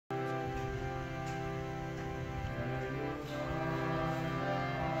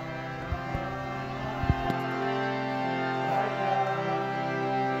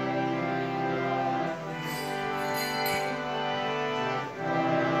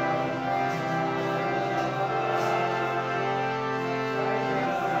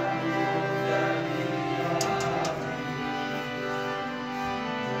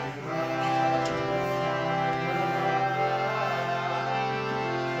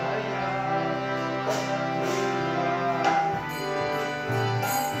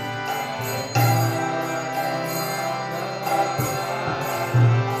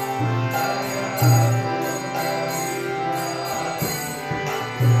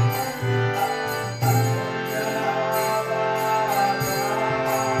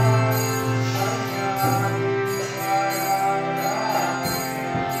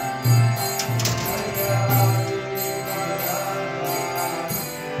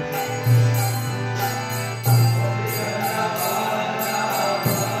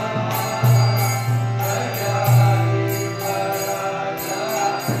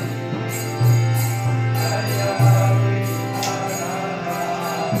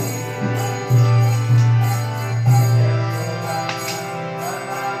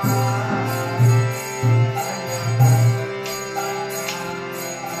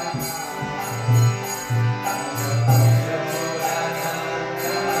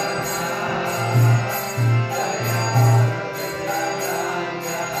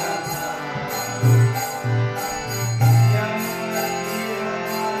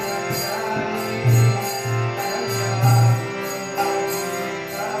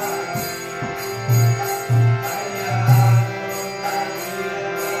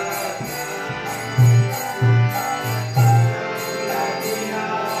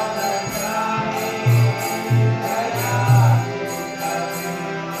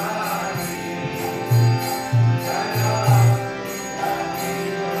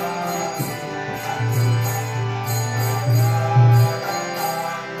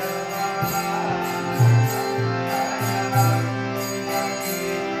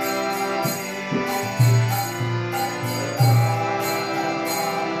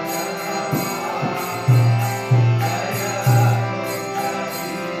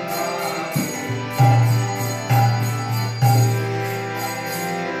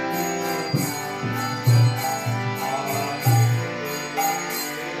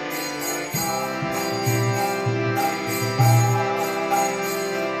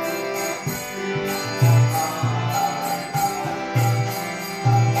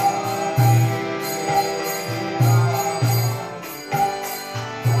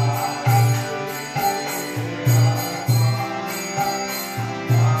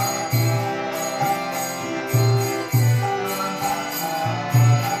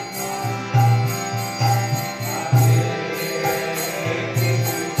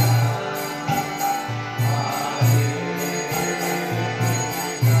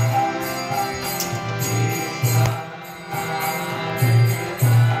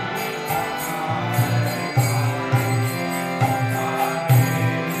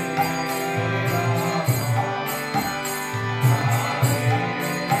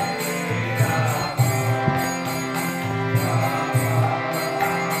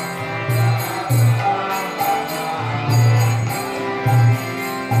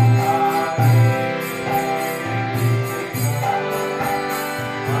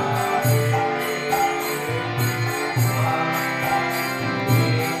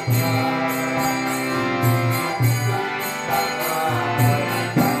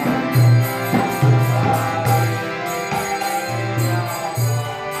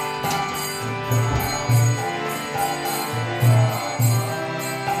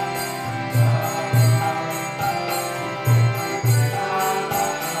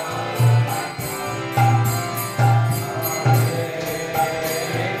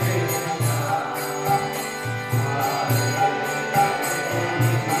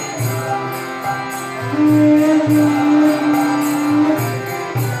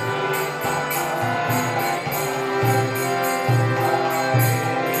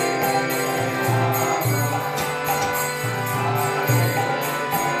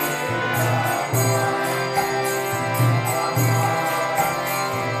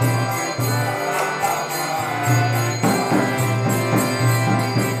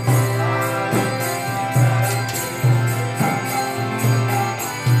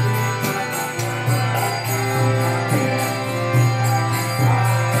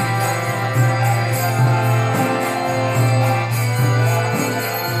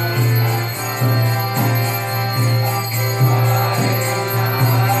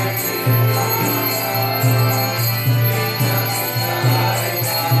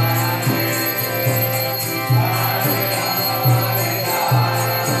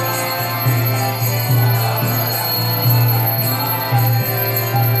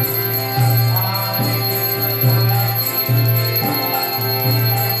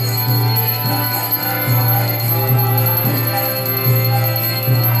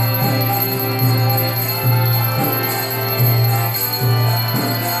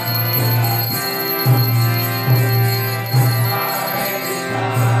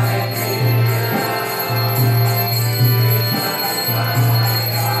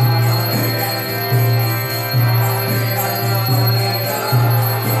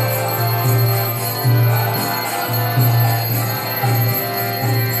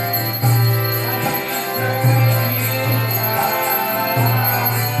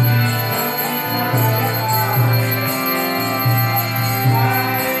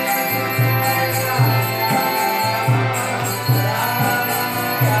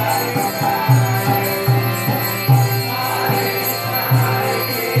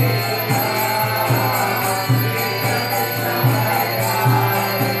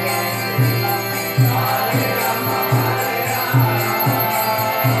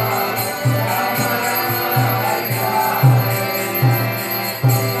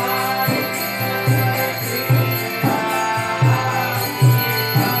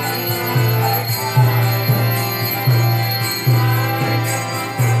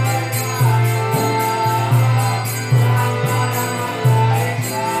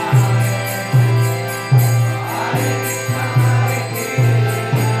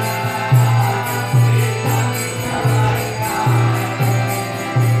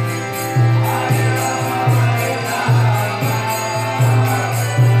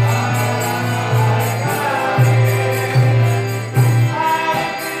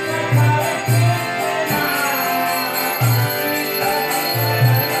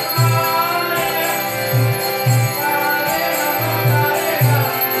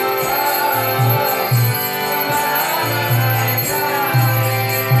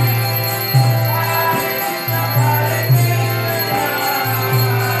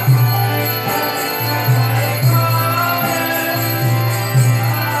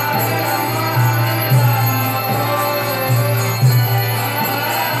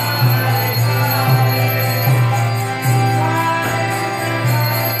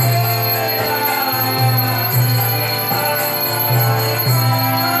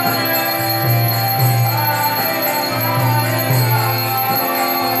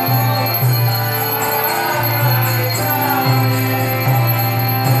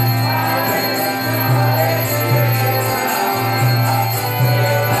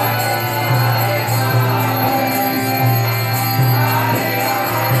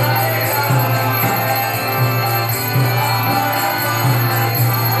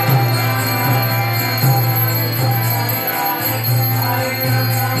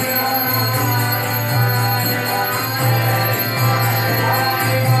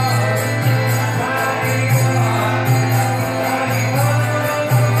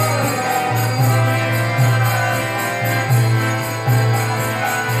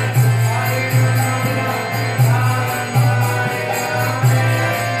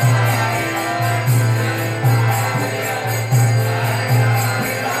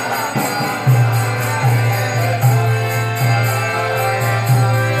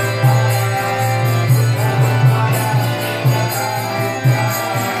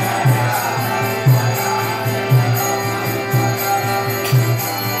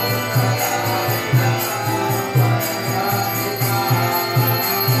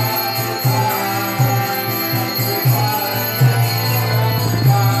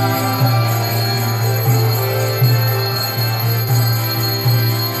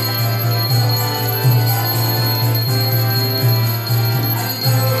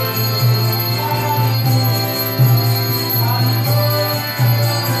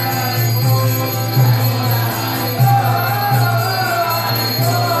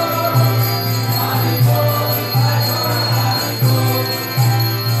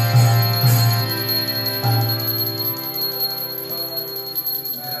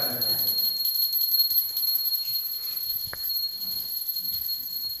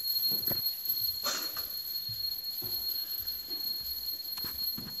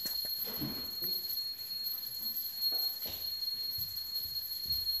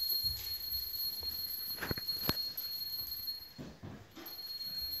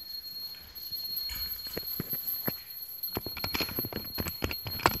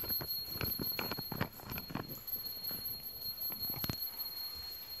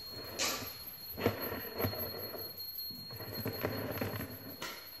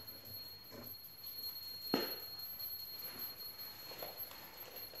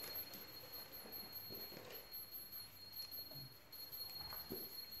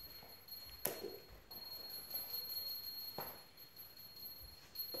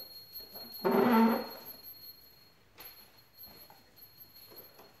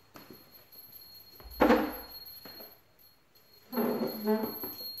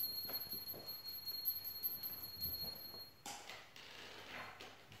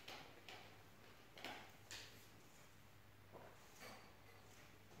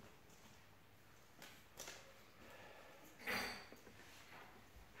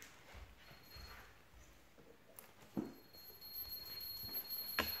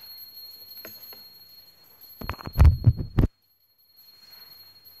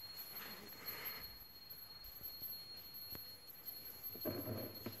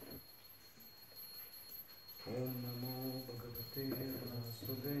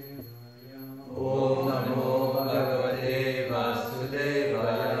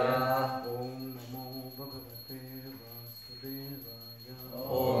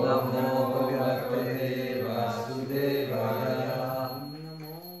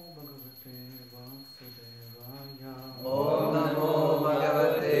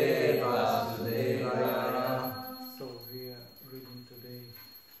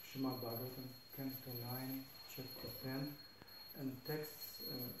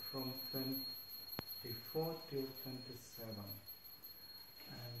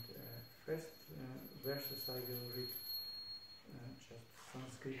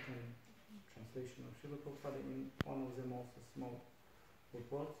Translation of Srila Prabhupada in one of them also small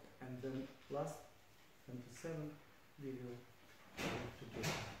reports, and then last 27 we will read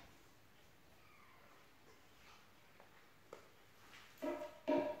together.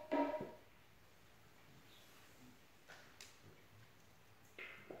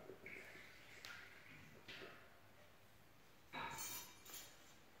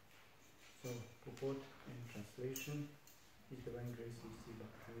 So, purport in translation. His Divine Grace C.C.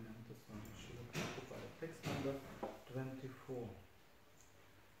 Bhaktivedanta Swami Srila Prabhupada. Text number 24.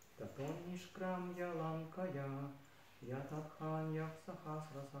 Taton nishkram yalankaya yatakhanya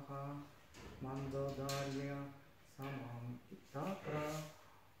sahasrasaha mandodarya samam itatra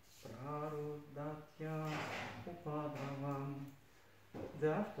prarudatya upadavam.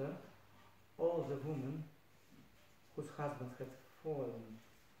 Thereafter, all the women whose husbands had fallen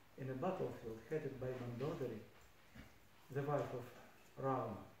in a battlefield headed by Mandodari, the wife of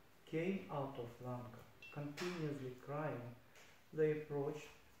Ravana, came out of Lanka, continuously crying. They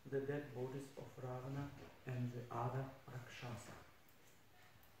approached the dead bodies of Ravana and the other Rakshasas.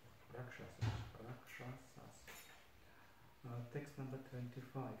 Text number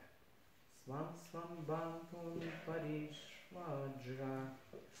 25. Svan svan bantun parishvajra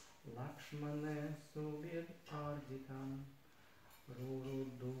Lakshmane subir arditam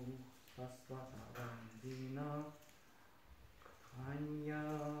Rurudu sasvatavandina Anya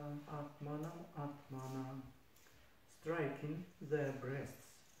atmanam, striking their breasts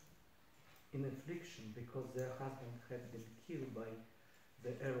in affliction because their husband had been killed by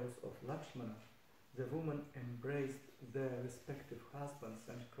the arrows of Lakshmana. The women embraced their respective husbands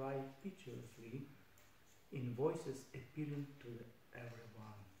and cried piteously in voices appealing to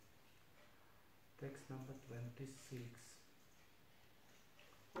everyone. Text number 26.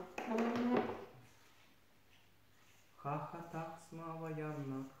 Hahatah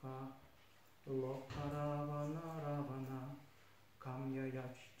smavayannatha lokaravana ravana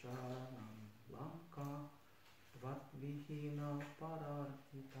kamyayachchanam lanka tvatvihina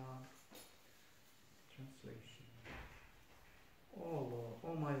parartita. Translation. O Lord, O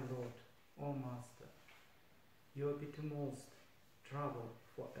my Lord, O Master, you are most trouble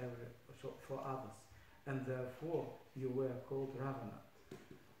for others, and therefore you were called Ravana.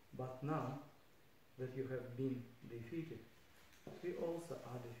 But now that you have been defeated, we also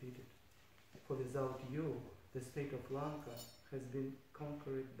are defeated. For without you, the state of Lanka has been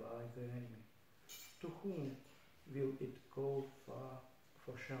conquered by the enemy. To whom will it call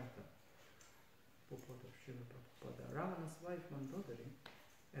for shelter? Purport of Srila Prabhupada. Ravana's wife Mandodari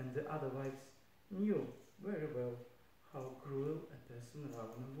and the other wives knew very well how cruel a person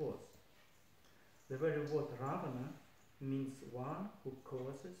Ravana was. The very word Ravana means one who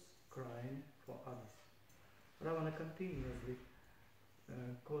causes crying for others. Ravana continuously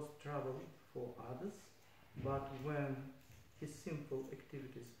caused trouble for others, but when his sinful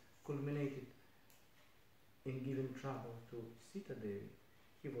activities culminated in giving trouble to Sita Devi,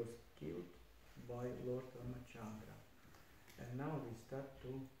 he was killed by Lord Ramachandra. And now we start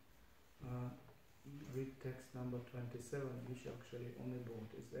to read text number 27, which actually on the board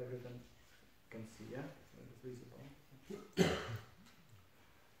is everyone can see, yeah? It is visible.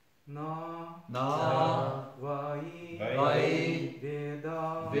 Na vai veda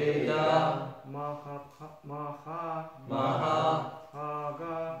maha bhaga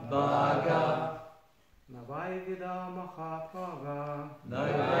Navai vida mahaphaga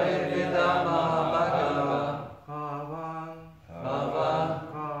Havan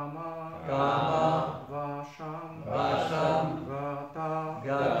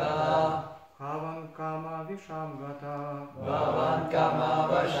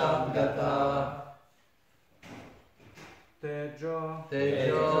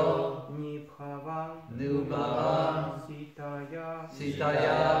Tejo Nibhavan Nubhavan Sitaya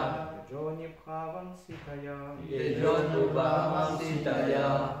Sitaya Tejo Nibhavan Sitaya Tejo Nubhavan Sitaya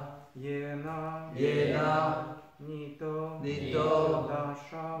Yena Nito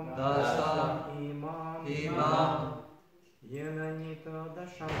Dasham Imam Yena Nito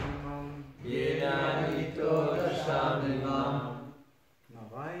Dasham Imam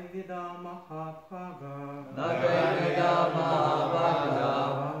Navaivida Mahabhaga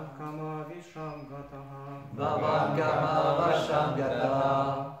Kama Vishamgataha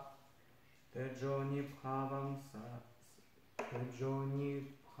Tejo Nibhavam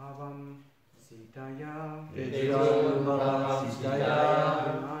Sitaya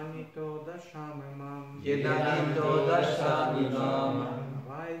Yenanito Dashamimam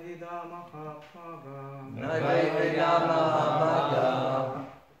Navaivida Mahabhaga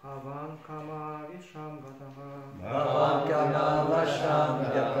Bhavan Kama Vishamgataha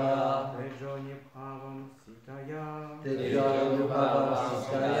Tejo Nibhavam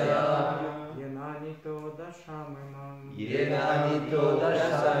Sitaya Yenanito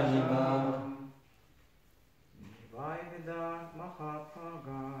Dashamimam Vaivida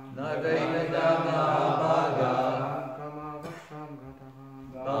Mahabhaga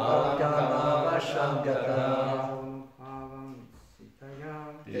Kama Vashamgataha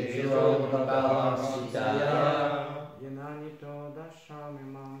Tejo Nibhavam Sitaya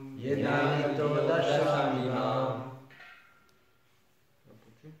Yenanito Dashamimam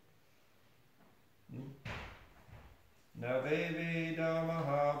Naveveda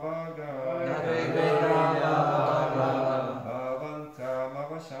Mahabhaga Bhavan Kama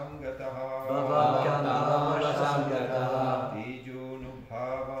Vashamgataha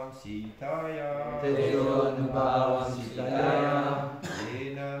Tejo Nubhavam Sitaya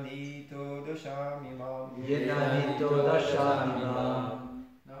Yenanito Dashamimam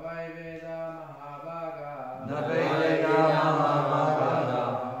Navaiveda Mahabhaga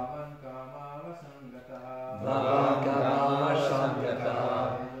Bhavan Kama Vashamgataha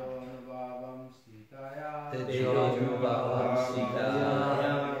Tejo Nubhavam Sitaya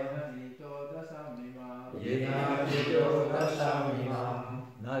Yenanito Dashamimam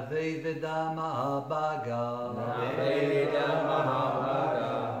Naveveda Mahabhaga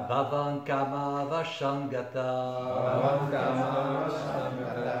Bhavan Kama Vashamgata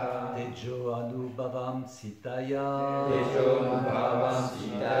Tejo Anubhavam Sitaya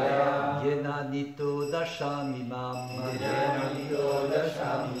Yenanito Dashamimam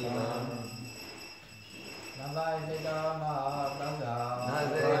Navaiveda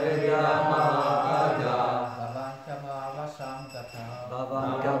Mahabhaga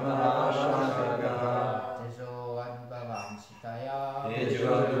Bhavan Kama Vashamgataha Tejo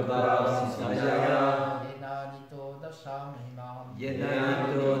Anubhavam Sitaya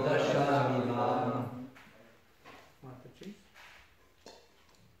Yenanito Dashamimam Mataji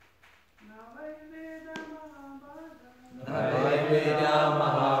Naveveda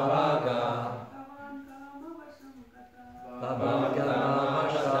Mahabhaga Bhavan Kama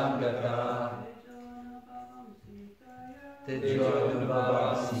Vashamgata Tejo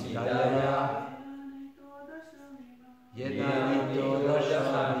Anubhavam Sitaya Yenanito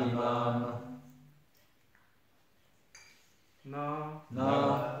Dashamimam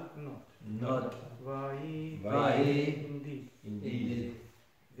Not Vai Indeed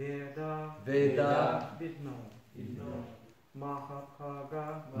Veda Did know Mahabhaga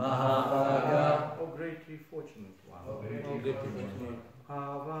O greatly fortunate one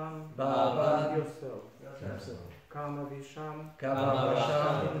Bhavan Yourself Kama Visham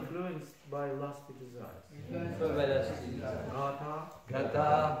Influenced by lusty desires Gata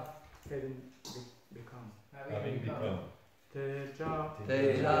Having become Teja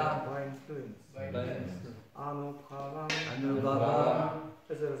by influence Anubhavam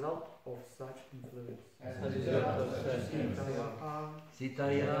as a result of such influence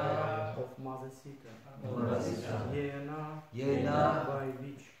Sitaya of Mother Sita Yena by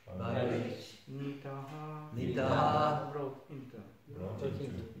which Nitaha brought into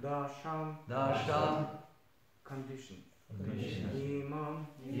Dasham condition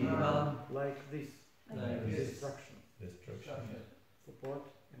Imam like this destruction. Purport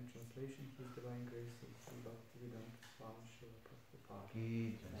and translation. His Divine Grace is Bhaktivedanta Swami Srila Prabhupada.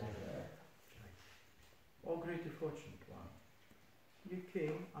 O greatly fortunate one, you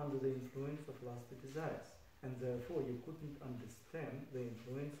came under the influence of lusty desires, and therefore you couldn't understand the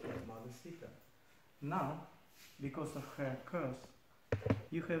influence of Mother Sita. Now, because of her curse,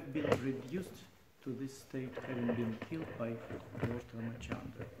 you have been reduced to this state, having been killed by Lord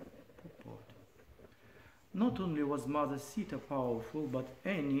Ramachandra. Purport. Not only was Mother Sita powerful, but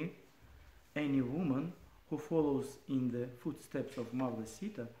any woman who follows in the footsteps of Mother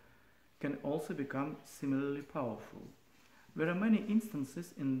Sita can also become similarly powerful. There are many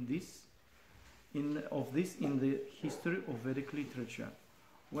instances of this in the history of Vedic literature.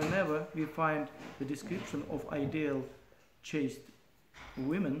 Whenever we find the description of ideal chaste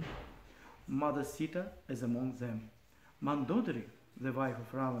women, Mother Sita is among them. Mandodari, the wife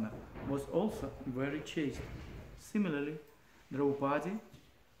of Ravana, was also very chaste. Similarly, Draupadi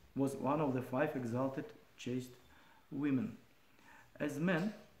was one of the 5 exalted chaste women. As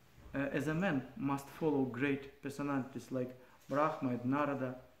a man must follow great personalities like Brahma and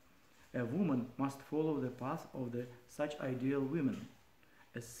Narada, a woman must follow the path of such ideal women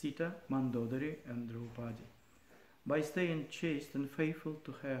as Sita, Mandodari and Draupadi. By staying chaste and faithful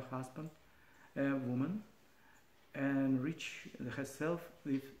to her husband, a woman enrich herself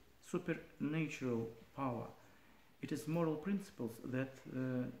with supernatural power. It is moral principles that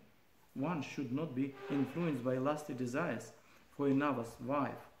one should not be influenced by lusty desires for another's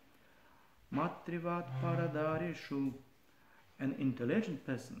wife. Matrivat paradarishu. An intelligent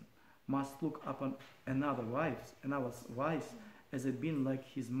person must look upon another's wife as a being like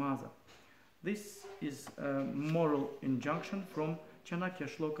his mother. This is a moral injunction from Chanakya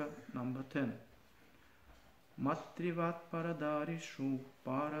Shloka number 10. Matrivat paradarishu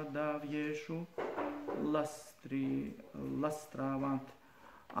paradavyeshu lastravant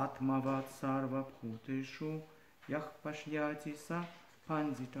atmavat sarva bhuteshu yah pashyati sa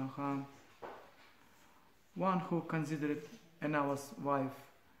panzitaha. One who considered another's wife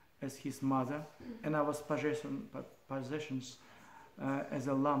as his mother, another's possessions as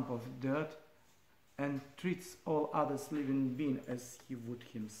a lump of dirt, and treats all others living beings as he would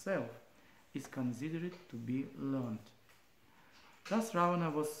himself, is considered to be learned. Thus Ravana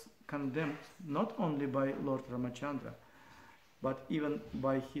was condemned not only by Lord Ramachandra, but even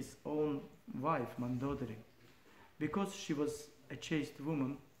by his own wife Mandodari. Because she was a chaste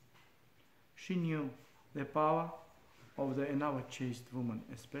woman, she knew the power of another chaste woman,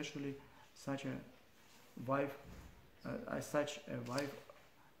 especially such a wife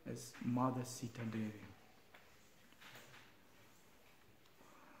as Mother Sita Devi.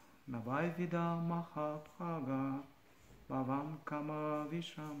 Navaivida Mahabhaga Bhavam Kama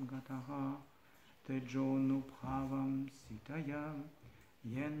Visham Gataha Tejonu Bhavam Sitayam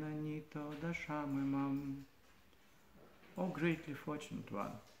Yena Nito Dashamimam. O greatly fortunate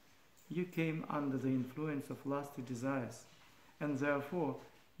one, you came under the influence of lusty desires, and therefore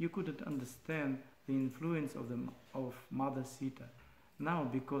you couldn't understand the influence of Mother Sita. Now,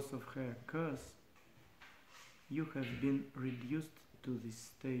 because of her curse, you have been reduced to this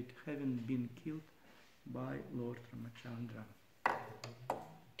state, having been killed by Lord Ramachandra.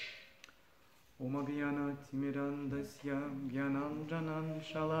 Om Agyana Timirandasya Gyananjanan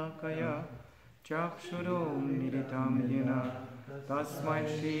Shalakaya Chakshurum Militam Yena Tasmai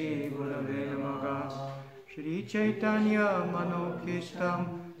Shri Gurave Namaha Shri Chaitanya Manokishtam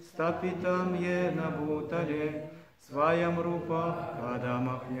Stapitam Yena Bhutale Svayam Rupa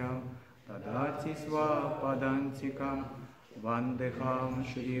Kadamahyam Tadati Swapadantikam Vandeham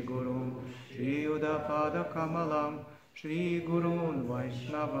Shri Gurum Shri Udapada Kamalam Shri Gurun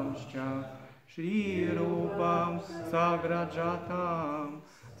Vaishnavamscha Shri Rupam Sagrajatam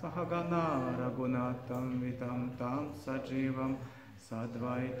Sahagana Ragunatam Vitam Tam Sajivam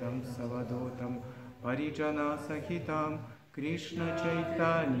Sadvaitam Savadutam Parijana Sahitam Krishna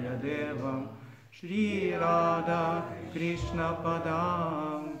Chaitanya Devam Shri Radha Krishna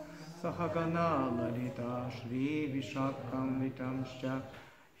Padam Sahagana Lalita Shri Vishakam Vitamscha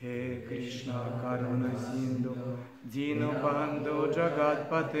He Krishna Karuna Sindhu Dino Bandhu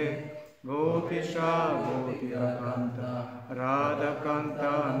Jagatpate Gopisha Gopika Kanta Radha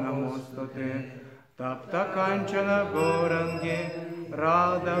Kanta Namostate Tapta Kanchana Gorange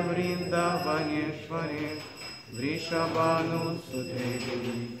Radha Vrinda Vaneshware Vrishabhanu Sute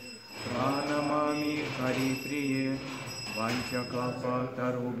Pranamami Hari Priye Vanchakalpa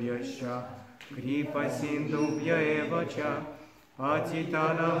Tarubhyascha Kripa Sindhubhya Evacha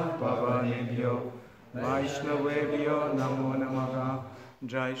Patitanam Pavanebhyo Vaishnavebhyo Namo Namaha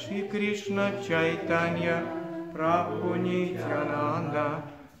Jai Shri Krishna Chaitanya Prabhu Nityananda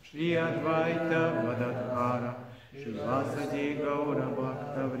Shri Advaita Gadadhara Shri Vasadi Gaura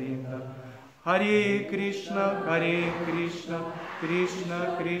Bhakta Vrinda Hare Krishna Krishna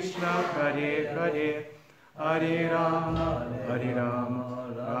Krishna Hare Hare Hare Rama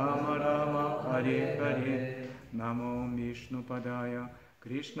Rama Rama Hare Hare Namo Vishnu Padaya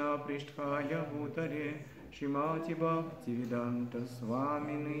Krishna Prishthaya Bhutale Shrimati Bhakti Vedanta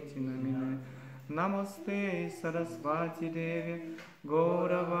Swami Niti Namine Namaste Sarasvati Devi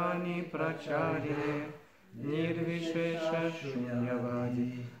Gauravani Pracharine Nirvishesha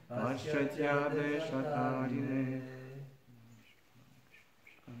Shunyavadi Paschatya Deshatarine.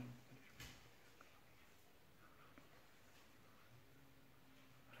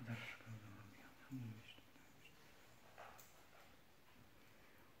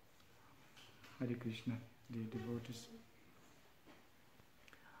 Hare Krishna, dear devotees.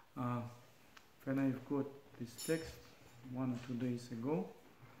 When I got this text 1 or 2 days ago,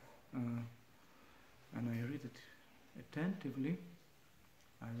 and I read it attentively,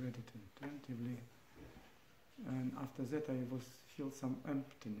 and after that I feel some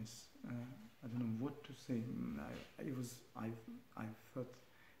emptiness. I don't know what to say. I thought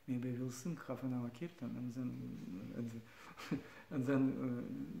maybe I will sing half an hour kirtan and then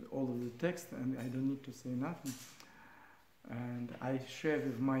all of the text, and I don't need to say nothing. And I share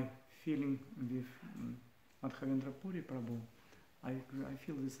with my feeling with Madhavendra Puri Prabhu. I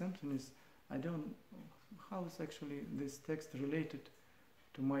feel this emptiness. I don't. How is actually this text related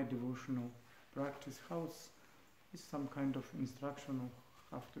to my devotional practice? How is some kind of instruction of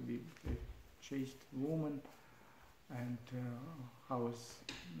have to be a chaste woman, and how is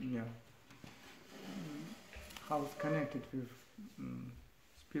connected with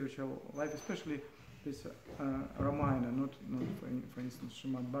spiritual life, especially this Ramayana, not for instance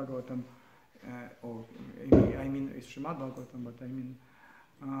Srimad Bhagavatam, or I mean it's Srimad Bhagavatam, but I mean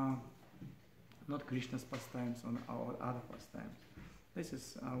not Krishna's pastimes or other pastimes. This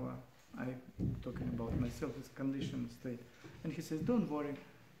is I'm talking about myself, this conditioned state. And he says, don't worry,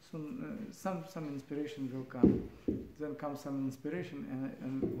 soon some inspiration will come. Then comes some inspiration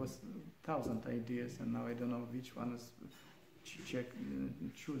and was 1,000 ideas, and now I don't know which one is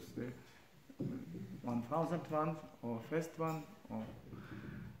choose the 1,000th one or first one,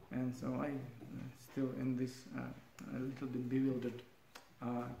 and so I still in this a little bit bewildered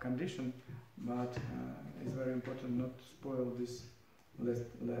condition, but it's very important not to spoil this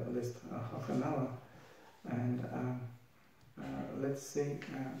last half an hour. And let's say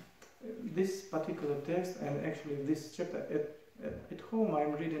this particular text, and actually this chapter at home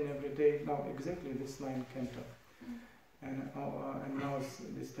I'm reading every day now exactly this 9th canto. And now it's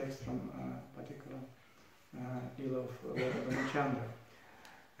this text from particular Ila of Lord Ramachandra.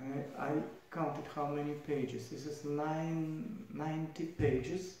 I counted how many pages. This is 90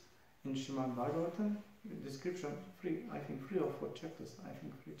 pages in Srimad Bhagavatam. Description, I think 3 or 4 chapters. I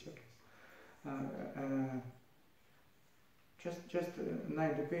think 3 chapters. Just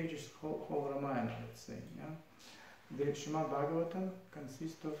 90 pages, whole Ramayana, let's say. Yeah? The Srimad Bhagavatam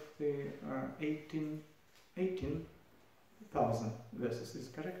consists of the 18,000 verses, is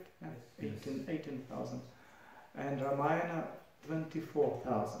correct? Yeah? 18,000. And Ramayana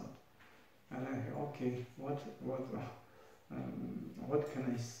 24,000. And I think, okay, what can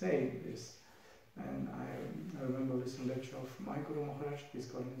I say this? And I remember listening to the lecture of my Guru Maharaj, his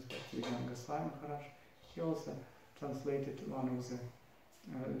Holiness Bhaktivedanta Goswami Maharaj. He also translated one of the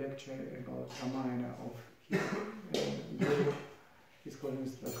lecture about Ramayana of his Guru, his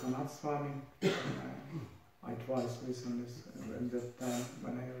Holiness Rakshanath Swami. I twice listened this at that time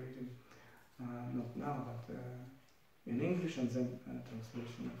when I read it, not now, but in English, and then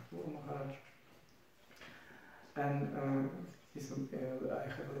translation of Guru Maharaj. And I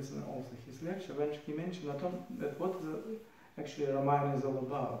have listened also his lecture when he mentioned that what actually Ramayana is all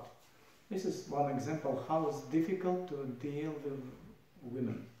about. This is one example how it's difficult to deal with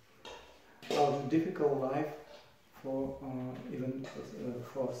women, how it's difficult life for even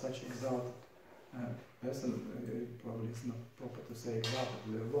for such exalted person. Probably it's not proper to say exalted.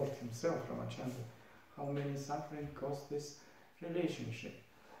 The Lord Himself, Ramachandra, how many suffering caused this relationship.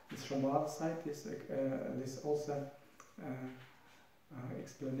 It's from the other side. This also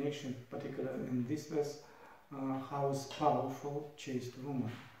explanation, particularly in this verse, how is powerful chaste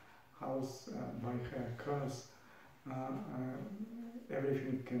woman. House by her curse,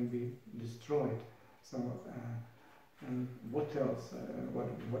 everything can be destroyed. So, and what else?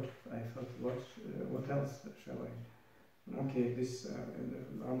 What I thought? What else shall I? Okay, this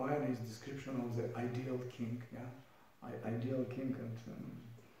Ramayana is description of the ideal king. Yeah, ideal king,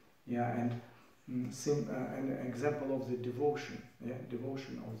 and an example of the devotion. Yeah,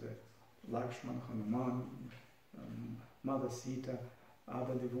 devotion of the Lakshman, Hanuman, Mother Sita,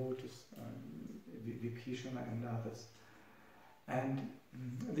 other devotees, Vibhishana and others. And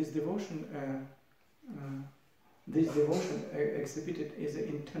this devotion exhibited is an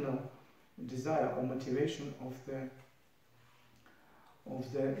internal desire or motivation of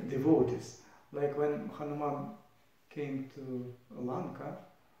the devotees. Like when Hanuman came to Lanka,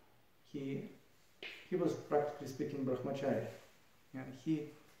 he he was practically speaking brahmachari. Yeah,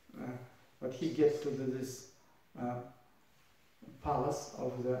 but he gets to this palace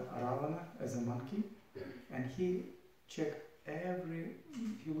of the Ravana as a monkey, and he checked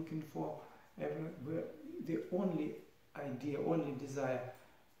he looking for everywhere. The only idea, only desire,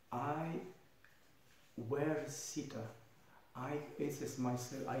 where is Sita? It is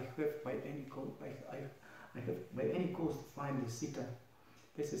myself. I have by any cost. I have by any cost find the Sita.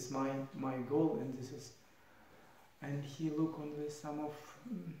 This is my goal, and this is. And he looked on the some of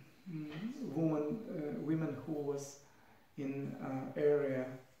women who was in area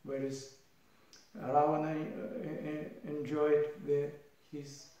where is Ravana enjoyed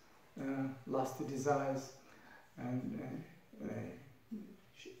his lusty desires, and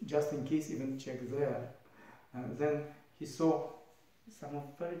just in case even check there. Then he saw some of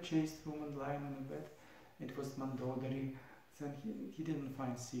very chaste woman lying on the bed. It was Mandodari. Then he didn't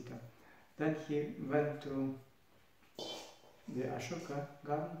find Sita. Then he went to the Ashoka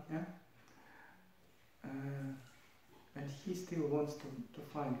garden, yeah? And he still wants to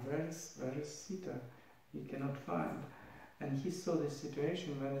find where is Sita. He cannot find. And he saw the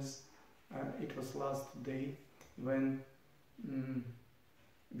situation when it was last day when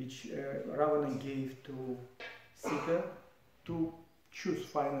which Ravana gave to Sita to choose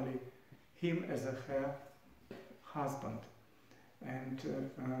finally him as her husband. And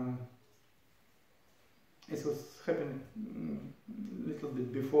it was happening a little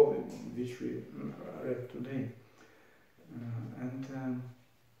bit before which we read today.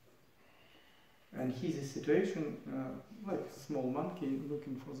 And he's a situation like a small monkey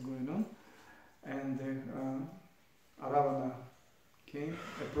looking for what's going on, and Ravana came,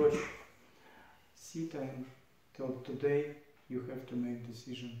 approached Sita and told, today you have to make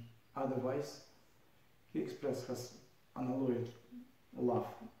decision, otherwise he expressed his unalloyed love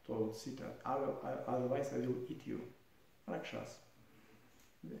towards Sita, otherwise I will eat you, Rakshas.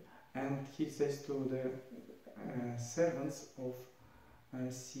 And he says to the servants of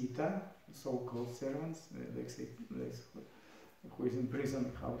Sita, so-called servants, who is in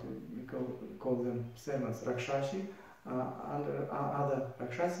prison, how to call them servants, Rakshasi, under other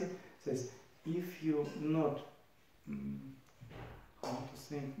Rakshasi, says, if you not,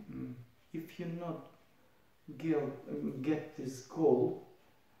 if you not get this goal,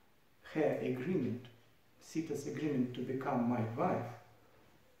 her agreement, Sita's agreement to become my wife,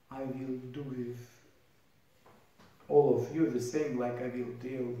 I will do with all of you the same like I will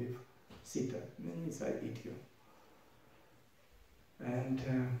deal with Sita. That means I eat you. And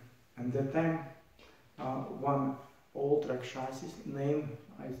that time, one old Rakshasi's name,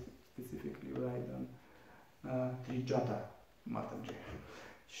 I specifically write down, Trijata Mataji.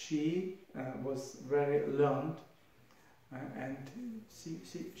 She was very learned, and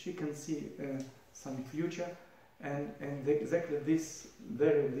she can see some future, and exactly this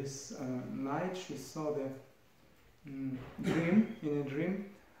night she saw the dream, in a dream,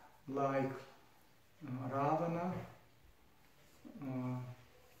 like Ravana,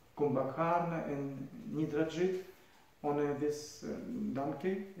 Kumbhakarna and Nidrajit on this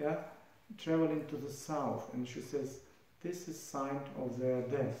donkey, yeah, traveling to the south, and she says, this is sign of their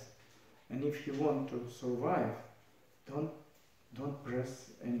death, and if you want to survive, don't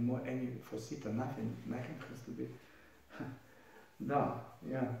press anymore for Sita, nothing has to be done,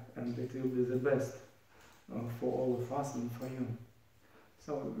 yeah, and it will be the best for all of us and for you.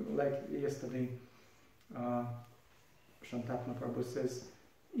 So, like yesterday, Shantatma Prabhu says,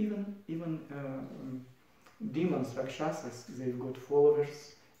 even demons, Rakshasas, they've got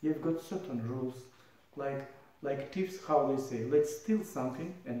followers, they've got certain rules, like thieves, how they say, let's steal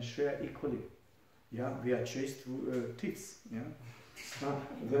something and share equally. Yeah, we are chaste thieves. Yeah,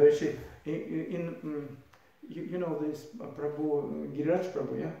 very cheap. You know this Prabhu, Giriraj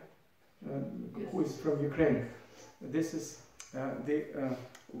Prabhu, yeah, yes, who is from Ukraine. This is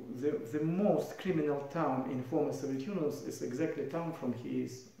the most criminal town in former Soviet Union is exactly town from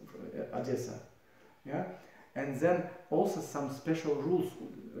his Odessa. Yeah, and then also some special rules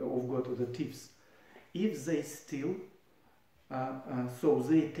of God to the thieves. If they steal, so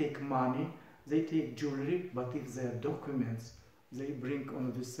they take money, they take jewelry, but if they are documents, they bring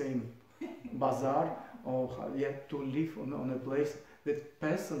on the same bazaar or to live on a place that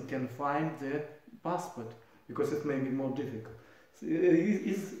person can find their passport, because it may be more difficult. So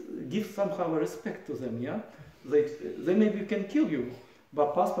it gives somehow a respect to them, yeah? They maybe can kill you,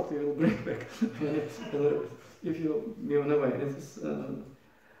 but passport they will bring back if you on the way.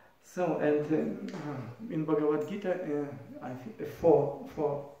 So, and in Bhagavad Gita,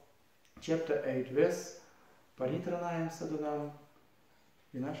 for chapter 8, verse Paritranayam Sadhunam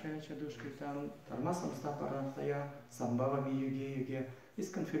Vinashaya Chadushkritam, Dharmasam Staparantaya, Sambhavami Yuge Yuge. This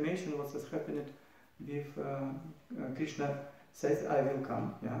confirmation what has happened with Krishna says, I will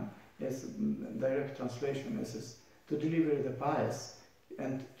come. Yeah? Yes, direct translation is to deliver the pious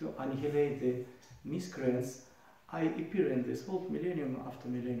and to annihilate the miscreants. I appear in this whole millennium after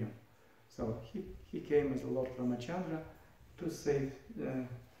millennium. So he came as a Lord Ramachandra to save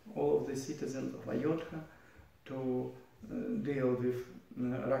all of the citizens of Ayodhya, to deal with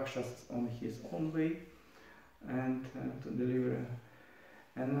Rakshas on his own way, and to deliver.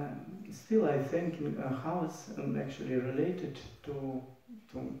 And still I think how it's actually related to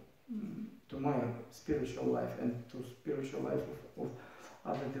my spiritual life and to spiritual life of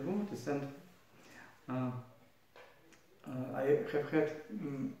other devotees. And I have had,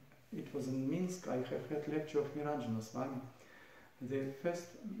 it was in Minsk, I have had lecture of Niranjana Swami. The first,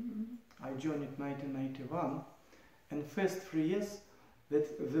 I joined in 1991, and first 3 years,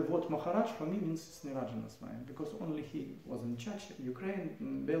 that the word Maharaj for me means Niranjana Swami, because only he was in church in Ukraine,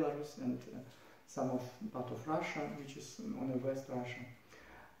 in Belarus, and some of part of Russia, which is on the West Russia.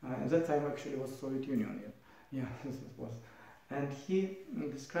 At that time actually was Soviet Union. Yeah, this was. And he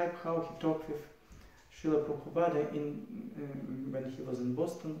described how he talked with Srila Prabhupada when he was in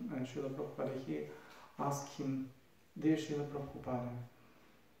Boston, and Srila Prabhupada, he asked him, "Dear Srila Prabhupada,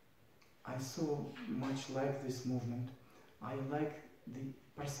 I so much like this movement. I like the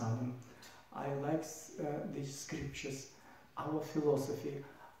prasadam. I like the scriptures, our philosophy.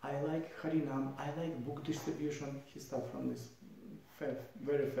 I like Harinam. I like book distribution." He started from this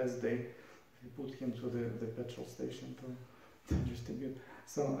very first day. We put him to the petrol station to distribute.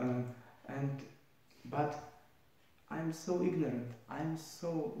 So, but I'm so ignorant. I'm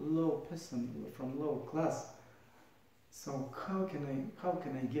so low person from low class. So how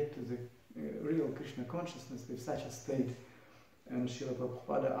can I get to the real Krishna consciousness with such a state? And Srila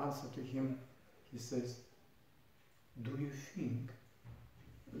Prabhupada answered to him. He says, "Do you think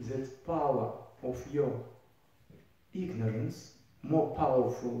that power of your ignorance more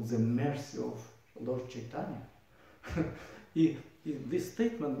powerful than mercy of Lord Chaitanya?" This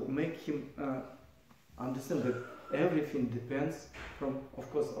statement will make him understand that everything depends from, of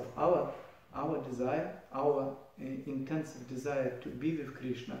course, of our desire, our intensive desire to be with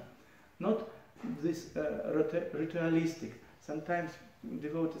Krishna, not this ritualistic. Sometimes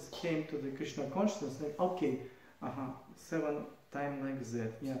devotees came to the Krishna consciousness and okay, 7 times like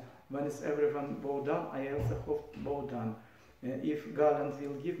that. Yeah, when is everyone bow down, I also have bow down. If garland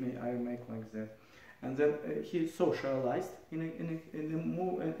will give me, I will make like that. And then he socialized in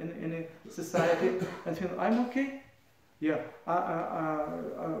a society and feel, I'm okay. Yeah,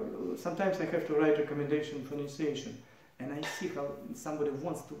 sometimes I have to write recommendation for initiation, and I see how somebody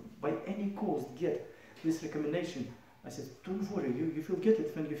wants to, by any cost, get this recommendation. I said, don't worry, you will get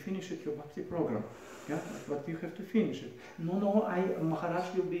it when you finish it, your bhakti program. Yeah, but you have to finish it. No,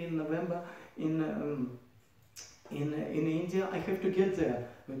 Maharaj will be in November in India. I have to get there.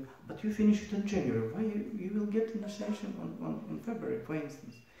 But you finish it in January. Why you will get initiation on February, for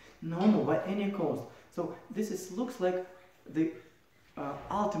instance? No, by any cost. So this looks like the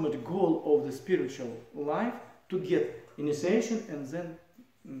ultimate goal of the spiritual life, to get initiation and then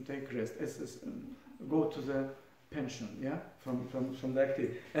take rest, go to the pension, yeah, from the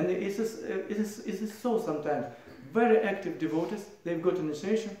activity. And it is so sometimes. Very active devotees, they've got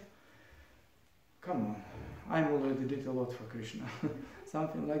initiation. Come on, I'm already did a lot for Krishna.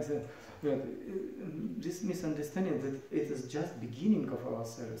 Something like that. This misunderstanding that it is just beginning of our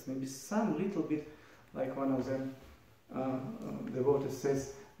service. Maybe some little bit, like one of them devotees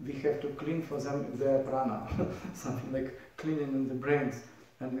says, we have to clean for them their prana, something like cleaning in the brains.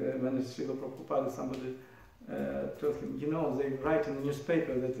 And when it's Srila Prabhupada, somebody told him, they write in the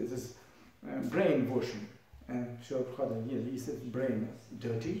newspaper that it is brainwashing. And Srila Prabhupada, he said, brain is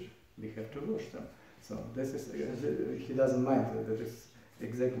dirty, we have to wash them. So this is, he doesn't mind that is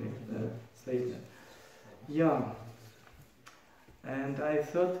exactly the statement. Yeah. And I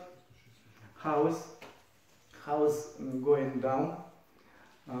thought, how's going down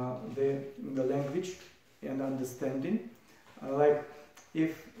the language and understanding, like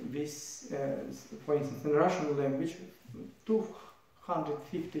if this, for instance, in Russian language,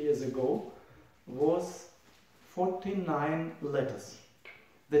 250 years ago was 49 letters.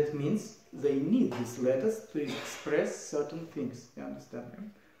 That means they need these letters to express certain things. You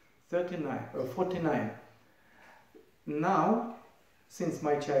understand? 49. Now, since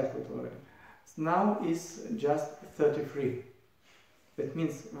my childhood already, now is just 33. That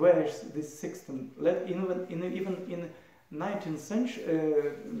means where is this 16? Even in 19th century,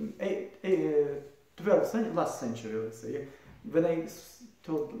 12th century, last century, let's say, when I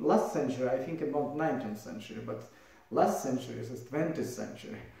told last century, I think about 19th century, but last century is 20th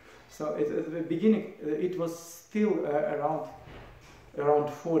century. So at the beginning, it was still around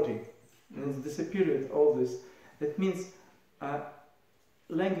 40. And it's disappeared, all this. That means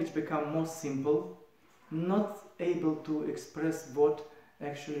language become more simple, not able to express what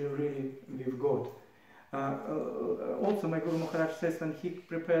actually really we've got. Also, my Guru Maharaj says when he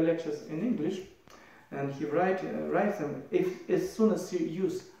prepare lectures in English, and he writes them, if as soon as you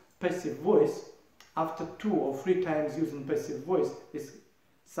use passive voice, after 2 or 3 times using passive voice, is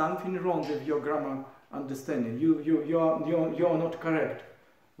something wrong with your grammar understanding. You're not correct.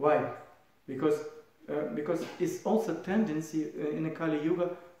 Why? Because it's also tendency in a Kali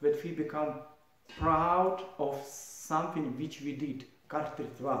Yuga that we become proud of something which we did.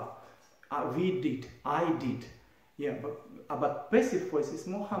 Kartritva. We did. I did. Yeah, but passive voice is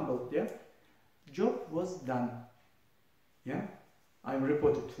more humble. Yeah, job was done. Yeah, I'm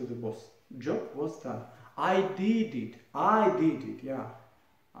reported to the boss. Job was done. I did it. I did it. Yeah.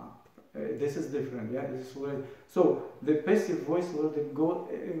 This is different. Yeah, this is so the passive voice will go.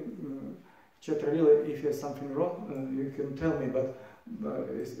 Chatralila, if there's something wrong, you can tell me.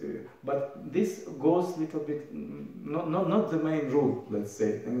 But this goes a little bit not the main rule, let's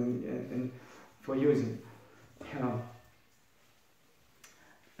say, and for using. Yeah.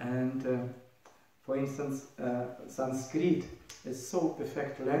 And for instance, Sanskrit is so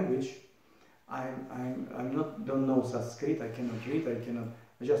perfect language. Don't know Sanskrit. I cannot read. I cannot.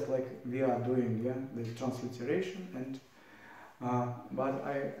 Just like we are doing, yeah, the transliteration, and but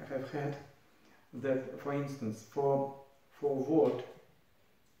I have had that, for instance, for word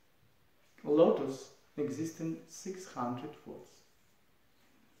lotus exists in 600 words.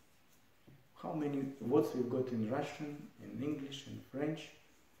 How many words we've got in Russian, in English, in French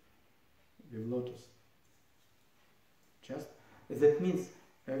with lotus? Just that means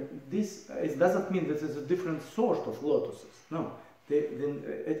this. It doesn't mean that there's a different sort of lotuses. No.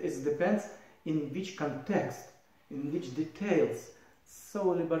 It depends in which context, in which details, so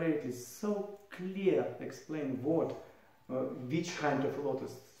liberated, so clear explain what, which kind of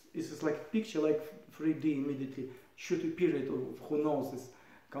lotus. It's like picture, like 3D immediately, shoot a period of who knows this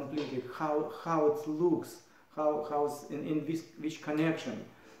completely, how it looks, how it's in which connection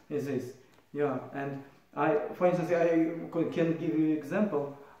is this. Yeah, and for instance, I can give you an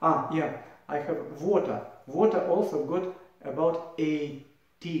example. Yeah, I have water. Water also got about 18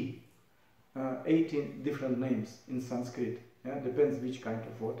 different names in Sanskrit. Yeah, depends which kind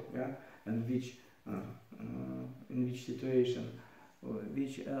of water, yeah, and which in which situation.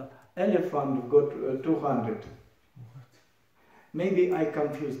 Which elephant got 200. Maybe I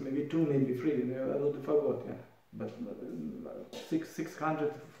confused. Maybe 2, maybe 3. I forgot. Yeah, but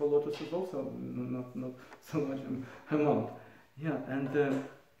 600 for lotus is also not so much amount. Yeah, and.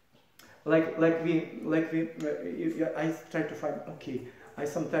 Like I try to find. Okay, I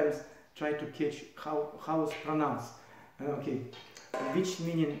sometimes try to catch how it's pronounced. Okay, which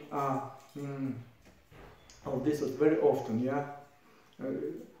meaning of this was very often. Yeah,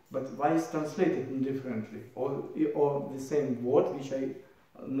 but why is translated differently, or the same word which I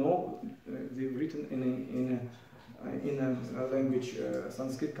know they've written in a language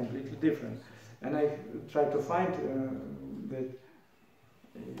Sanskrit completely different, and I try to find that.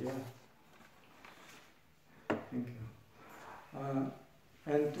 Yeah. Thank you.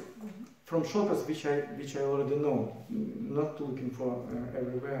 And from shlokas which I already know, not looking for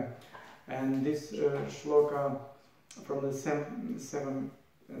everywhere, and this shloka from the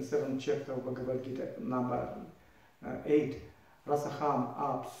seventh chapter of Bhagavad Gita, number 8, Rasaham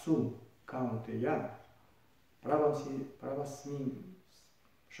apsu kaunteya pravasmi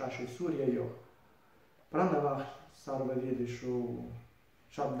shashi surya yoh pranavah sarvavedishu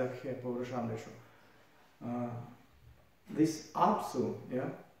shabdakhe pavrashamreshu. This apsu, yeah,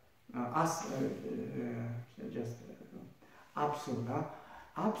 apsu, yeah?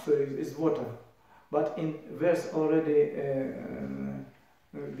 Apsu is water, but in verse already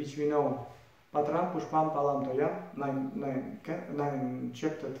which we know, Patram Pushpam Palam Toyam, 9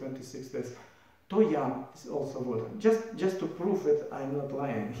 chapter 26 verse. Toyam is also water. Just to prove that I'm not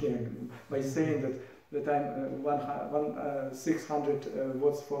lying here by saying that I'm 600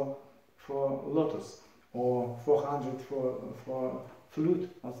 words for lotus, or 400 for flute,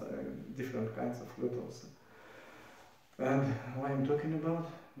 also different kinds of flute also. And what I'm talking about?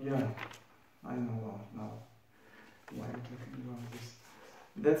 Yeah, I know now why I'm talking about this.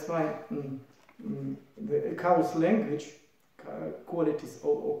 That's why the cow's language qualities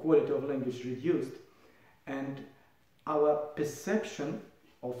or quality of language reduced, and our perception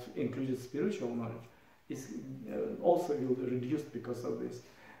of included spiritual knowledge is also will be reduced because of this.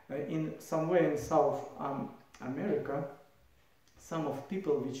 In somewhere in South America, some of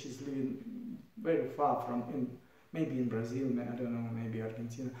people which is living very far from, maybe in Brazil, I don't know, maybe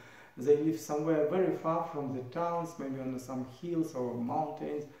Argentina, they live somewhere very far from the towns, maybe on some hills or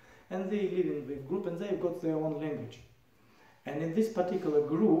mountains, and they live in the group and they've got their own language. And in this particular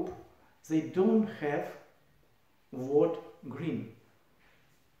group, they don't have word green.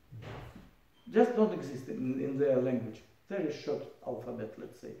 Just don't exist in their language. Very short alphabet,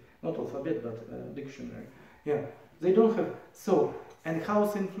 let's say. Not alphabet, but dictionary. Yeah, they don't have. So, and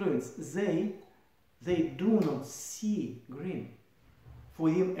how's influence? They do not see green. For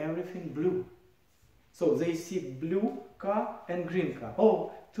him, everything blue. So they see blue car and green car.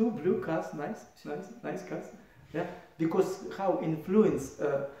 Oh, two blue cars, nice cars. Yeah, because how influence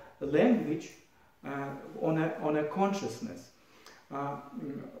language on a consciousness.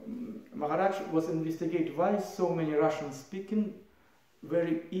 Maharaj was investigating why so many Russian speaking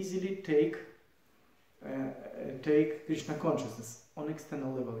very easily take Krishna consciousness on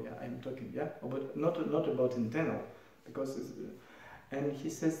external level. Yeah, I'm talking. Yeah, but not about internal, because and he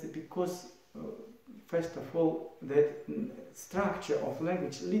says that because first of all that structure of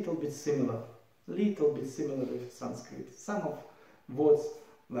language little bit similar with Sanskrit. Some of words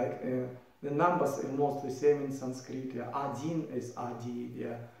like the numbers are mostly same in Sanskrit. Yeah. Adin is adi.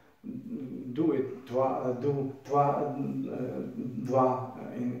 Yeah. Do it. Dva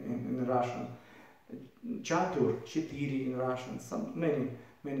in Russian. Chatur, четыре in Russian. Some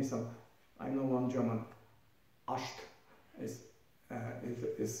many some. I know one German. Asht is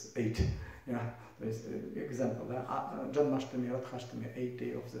 8. Yeah. There's example. Janmashtami, Radhashtami, 8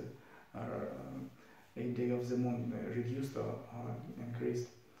 day of the 8 day of the moon reduced or increased.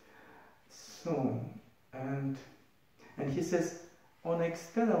 So, and he says on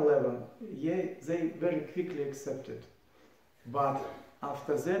external level, yeah, they very quickly accept it, but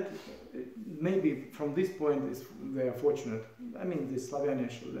after that, maybe from this point is they are fortunate. I mean, the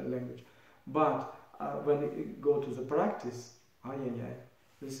Slavonish language, but when you go to the practice,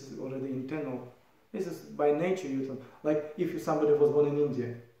 this is already internal. This is by nature. Like if somebody was born in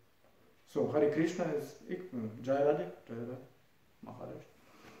India, so Hare Krishna is Jai Radha, Maharaj.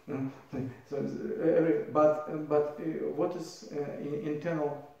 So, but what is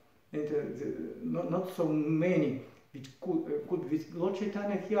internal? Not so many. Which could with Lord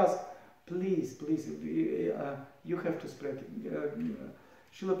Chaitanya, he asked, please, you have to spread it.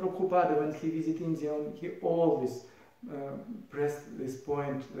 Srila Prabhupada, when he visited India, he always pressed this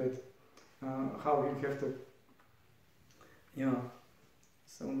point that how you have to,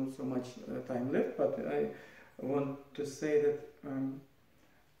 so not so much time left, but I want to say that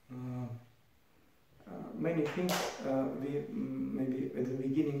many things we maybe at the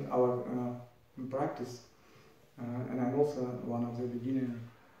beginning our practice, and I'm also one of the beginners,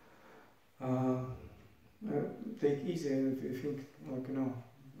 take easy and if you think like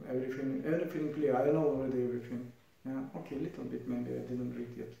everything clear. I know already everything. Yeah, okay, little bit maybe I didn't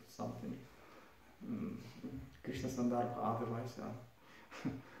read yet something. Krishna Sandarbha, otherwise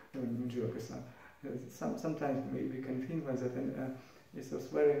sometimes we can think like that. And it was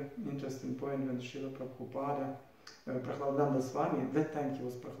very interesting point when Srila Prabhupada, Prahladananda Swami, at that time he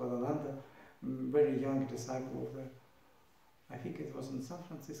was Prahladananda, very young disciple of the, I think it was in San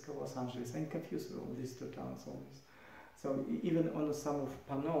Francisco, Los Angeles. I'm confused with all these two towns always. So even on some of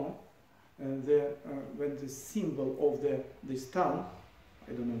Pano, when the symbol of this town,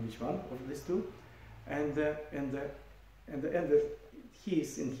 I don't know which one of these two, and he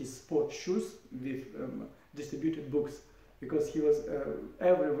is in his sport shoes with distributed books, because he was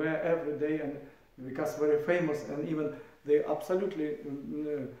everywhere every day and because very famous, and even they absolutely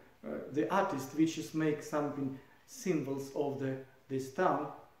the artist which is make something symbols of this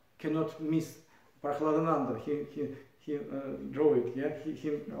town cannot miss Prahladananda. He drew it. Yeah,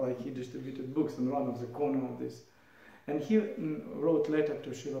 he distributed books in one of the corner of this, and he wrote letter to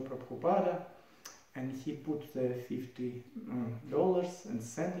Srila Prabhupada, and he put the $50 and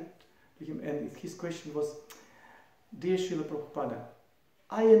sent it to him. And his question was, dear Srila Prabhupada,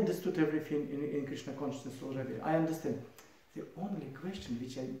 I understood everything in Krishna consciousness already. I understand. The only question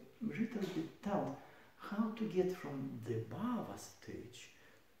which I little bit doubt, how to get from the bhava stage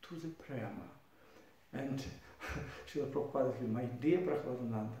to the prema. And Srila Prabhupada said, my dear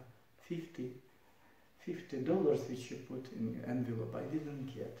Prahladananda, $50 which you put in envelope, I didn't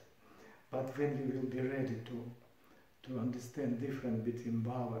get. But when you will be ready to understand difference between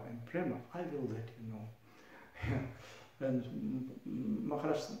bhava and prema, I will let you know. And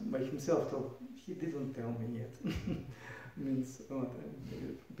Maharaj by himself told, he didn't tell me yet. means what?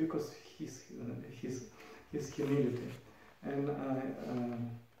 Because his humility. And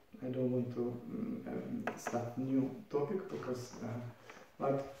I don't want to start new topic because,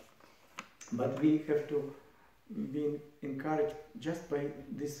 but we have to be encouraged just by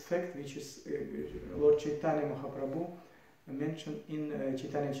this fact, which is Lord Chaitanya Mahaprabhu mentioned in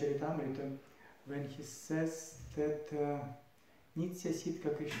Chaitanya Charitamrita, when he says that Nitya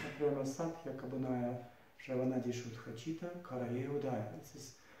Siddha Krishna Prema Satya Kabunaya Shravanadi Shudhachita Karaye Udaya. This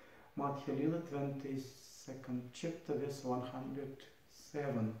is Madhya Lila, 22nd chapter, verse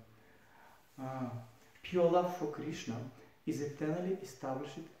 107. Pure love for Krishna is eternally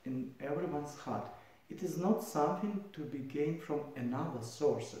established in everyone's heart. It is not something to be gained from another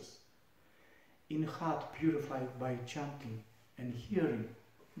sources. In heart purified by chanting and hearing,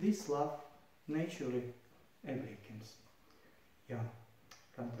 this love naturally awakens. Yeah.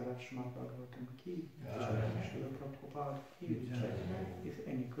 Kantarat Shrimad Bhagavatam ki jai, Srila Prabhupada ki jai. If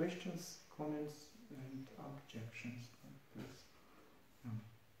any questions, comments and objections, please.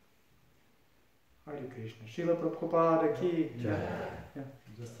 Hare Krishna. Srila Prabhupada ki jai. Yeah.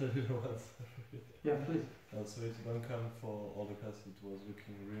 Just a little once. Yeah, please. So it didn't come for all the class, it was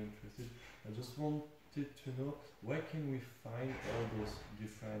looking really interested. I just wanted to know, where can we find all those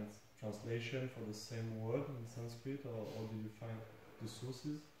different translations for the same word in Sanskrit, or did you find the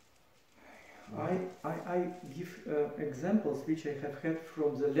sources? I give examples which I have had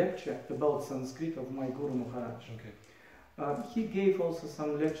from the lecture about Sanskrit of my Guru Maharaj. Okay. He gave also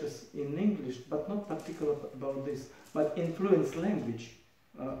some lectures in English, but not particular about this, but influence language.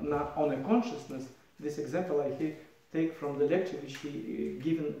 On a consciousness, this example I take from the lecture which he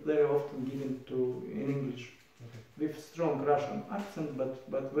very often given in English, okay, with strong Russian accent,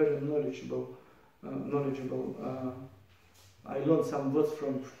 but very knowledgeable. I learned some words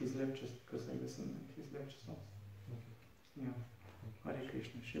from his lectures because I listened to his lectures also. okay. Yeah. Hare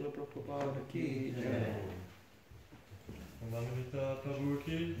Krishna. Srila Prabhupada ki jai. Namamrita Prabhu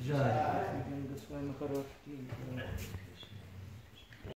ki Jai. Goswami Maharaj ki jai.